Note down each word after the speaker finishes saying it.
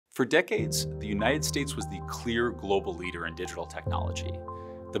For decades, the United States was the clear global leader in digital technology.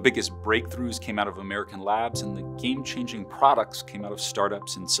 The biggest breakthroughs came out of American labs, and the game-changing products came out of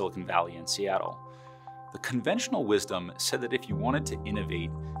startups in Silicon Valley and Seattle. The conventional wisdom said that if you wanted to innovate,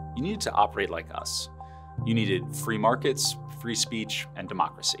 you needed to operate like us. You needed free markets, free speech, and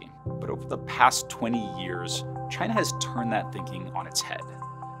democracy. But over the past 20 years, China has turned that thinking on its head.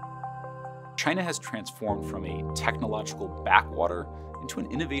 China has transformed from a technological backwater into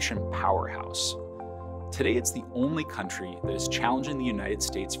an innovation powerhouse. Today, it's the only country that is challenging the United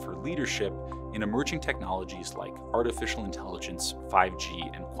States for leadership in emerging technologies like artificial intelligence,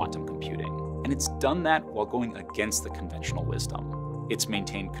 5G, and quantum computing. And it's done that while going against the conventional wisdom. It's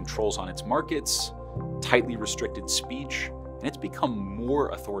maintained controls on its markets, tightly restricted speech, and it's become more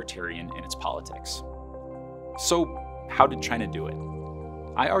authoritarian in its politics. So, how did China do it?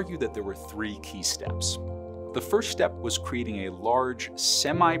 I argue that there were three key steps. The first step was creating a large,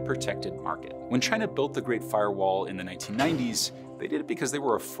 semi-protected market. When China built the Great Firewall in the 1990s, they did it because they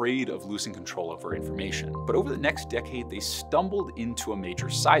were afraid of losing control over information. But over the next decade, they stumbled into a major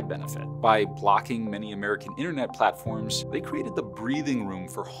side benefit. By blocking many American internet platforms, they created the breathing room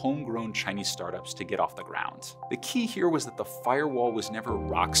for homegrown Chinese startups to get off the ground. The key here was that the firewall was never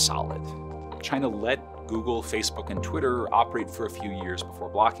rock solid. China let Google, Facebook, and Twitter operate for a few years before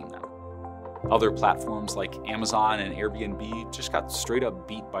blocking them. Other platforms like Amazon and Airbnb just got straight up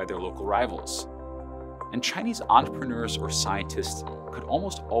beat by their local rivals. And Chinese entrepreneurs or scientists could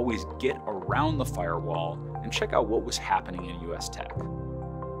almost always get around the firewall and check out what was happening in US tech.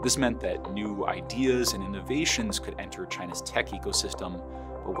 This meant that new ideas and innovations could enter China's tech ecosystem,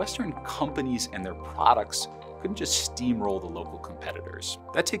 but Western companies and their products couldn't just steamroll the local competitors.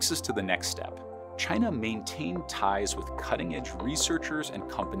 That takes us to the next step. China maintained ties with cutting-edge researchers and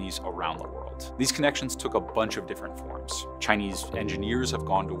companies around the world. These connections took a bunch of different forms. Chinese engineers have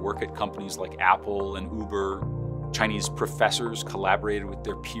gone to work at companies like Apple and Uber. Chinese professors collaborated with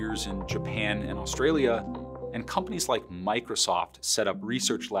their peers in Japan and Australia. And companies like Microsoft set up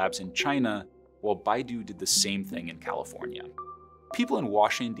research labs in China, while Baidu did the same thing in California. People in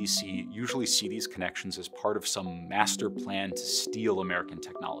Washington, D.C. usually see these connections as part of some master plan to steal American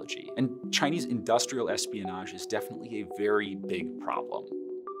technology. And Chinese industrial espionage is definitely a very big problem.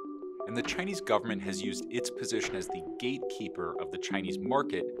 And the Chinese government has used its position as the gatekeeper of the Chinese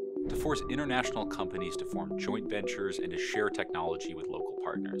market to force international companies to form joint ventures and to share technology with local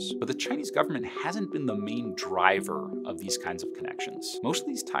partners. But the Chinese government hasn't been the main driver of these kinds of connections. Most of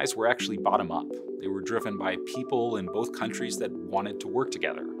these ties were actually bottom-up. They were driven by people in both countries that wanted to work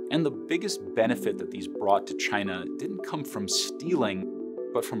together. And the biggest benefit that these brought to China didn't come from stealing,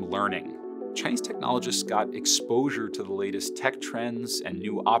 but from learning. Chinese technologists got exposure to the latest tech trends and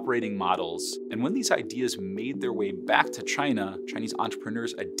new operating models, and when these ideas made their way back to China, Chinese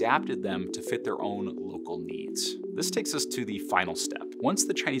entrepreneurs adapted them to fit their own local needs. This takes us to the final step. Once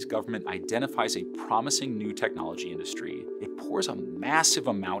the Chinese government identifies a promising new technology industry, it pours a massive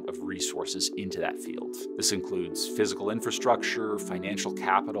amount of resources into that field. This includes physical infrastructure, financial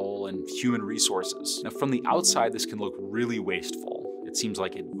capital, and human resources. Now, from the outside, this can look really wasteful. It seems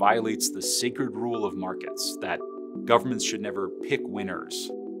like it violates the sacred rule of markets, that governments should never pick winners.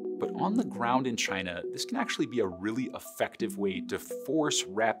 But on the ground in China, this can actually be a really effective way to force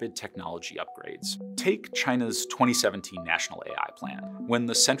rapid technology upgrades. Take China's 2017 National AI Plan. When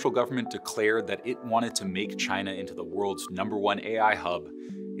the central government declared that it wanted to make China into the world's #1 AI hub,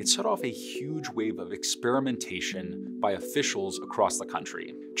 it set off a huge wave of experimentation by officials across the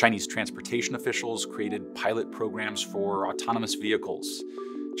country. Chinese transportation officials created pilot programs for autonomous vehicles.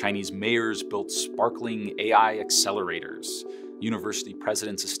 Chinese mayors built sparkling AI accelerators. University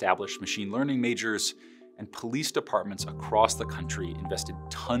presidents established machine learning majors, and police departments across the country invested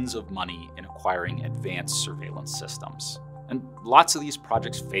tons of money in acquiring advanced surveillance systems. And lots of these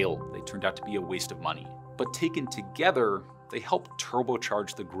projects failed. They turned out to be a waste of money. But taken together, they helped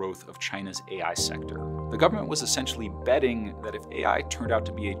turbocharge the growth of China's AI sector. The government was essentially betting that if AI turned out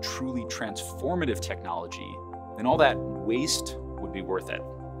to be a truly transformative technology, then all that waste would be worth it.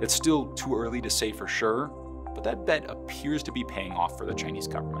 It's still too early to say for sure, but that bet appears to be paying off for the Chinese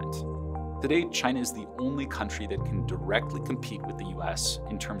government. Today, China is the only country that can directly compete with the US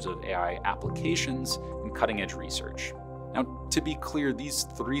in terms of AI applications and cutting-edge research. Now, to be clear, these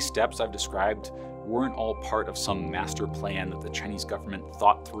three steps I've described weren't all part of some master plan that the Chinese government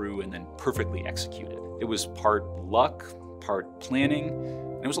thought through and then perfectly executed. It was part luck, part planning,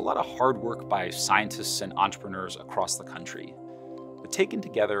 and it was a lot of hard work by scientists and entrepreneurs across the country. But taken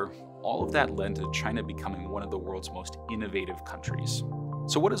together, all of that led to China becoming one of the world's most innovative countries.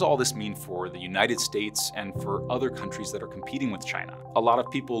 So what does all this mean for the United States and for other countries that are competing with China? A lot of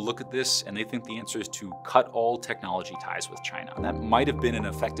people look at this and they think the answer is to cut all technology ties with China. And that might have been an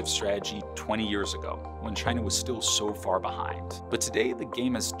effective strategy 20 years ago, when China was still so far behind. But today, the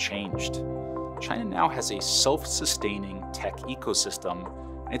game has changed. China now has a self-sustaining tech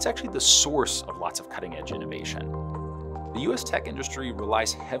ecosystem, and it's actually the source of lots of cutting-edge innovation. The US tech industry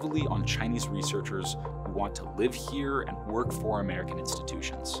relies heavily on Chinese researchers who want to live here and work for American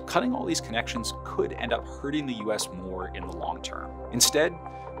institutions. Cutting all these connections could end up hurting the US more in the long term. Instead,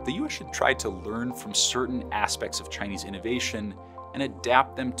 the US should try to learn from certain aspects of Chinese innovation and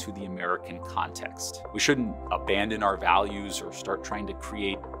adapt them to the American context. We shouldn't abandon our values or start trying to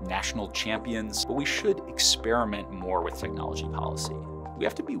create national champions, but we should experiment more with technology policy. We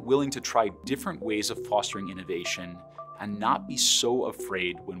have to be willing to try different ways of fostering innovation and not be so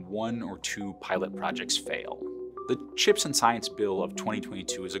afraid when one or two pilot projects fail. The Chips and Science Bill of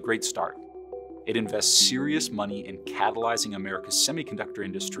 2022 is a great start. It invests serious money in catalyzing America's semiconductor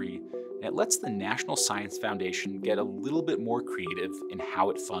industry, and it lets the National Science Foundation get a little bit more creative in how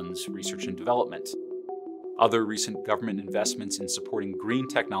it funds research and development. Other recent government investments in supporting green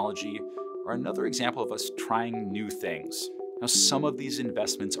technology are another example of us trying new things. Now, some of these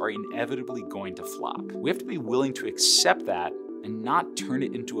investments are inevitably going to flop. We have to be willing to accept that and not turn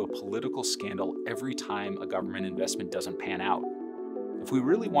it into a political scandal every time a government investment doesn't pan out. If we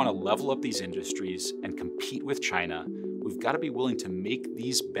really want to level up these industries and compete with China, we've got to be willing to make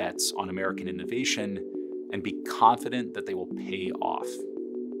these bets on American innovation and be confident that they will pay off.